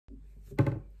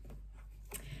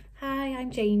I'm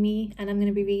Jamie and I'm going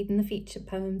to be reading the featured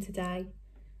poem today.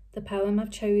 The poem I've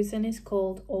chosen is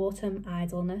called Autumn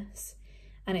Idleness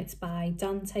and it's by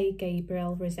Dante,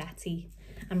 Gabriel, Rossetti.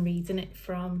 I'm reading it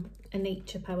from A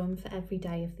Nature Poem for Every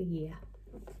Day of the Year.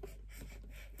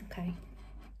 Okay.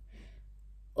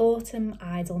 Autumn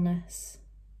Idleness.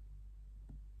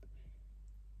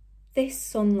 This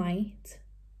sunlight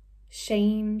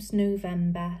shames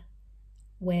November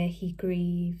where he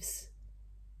grieves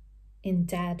in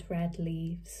dead red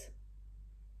leaves,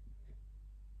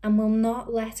 and will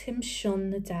not let him shun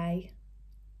the day,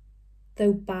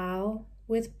 though bough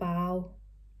with bough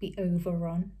be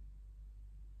overrun.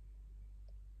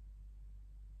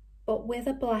 But with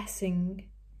a blessing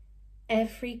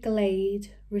every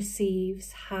glade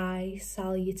receives high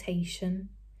salutation,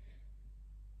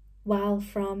 while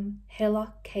from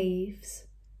hillock caves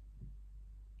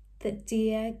the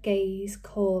deer gaze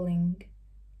calling,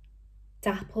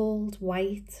 dappled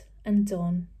white and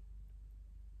dun,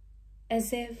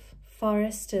 as if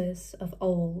foresters of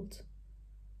old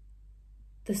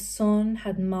the sun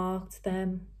had marked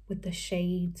them with the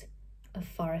shade of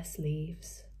forest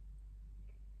leaves.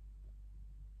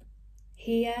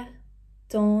 Here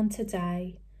dawn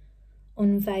today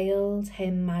unveiled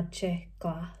him magic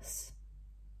glass.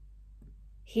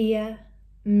 Here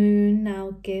moon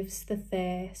now gives the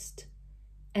thirst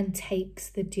and takes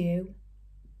the dew,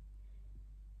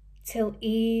 till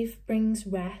eve brings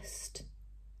rest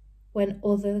when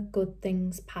other good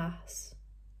things pass.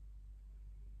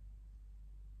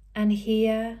 And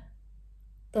here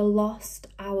the lost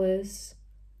hours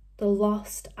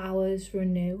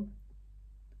renew,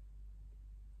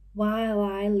 while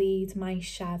I lead my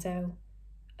shadow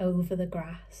over the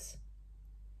grass,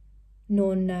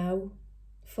 nor know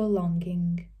for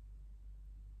longing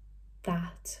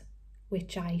that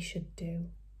which I should do.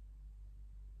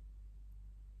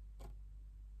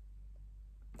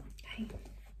 Okay.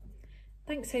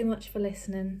 Thanks so much for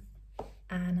listening,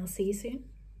 and I'll see you soon.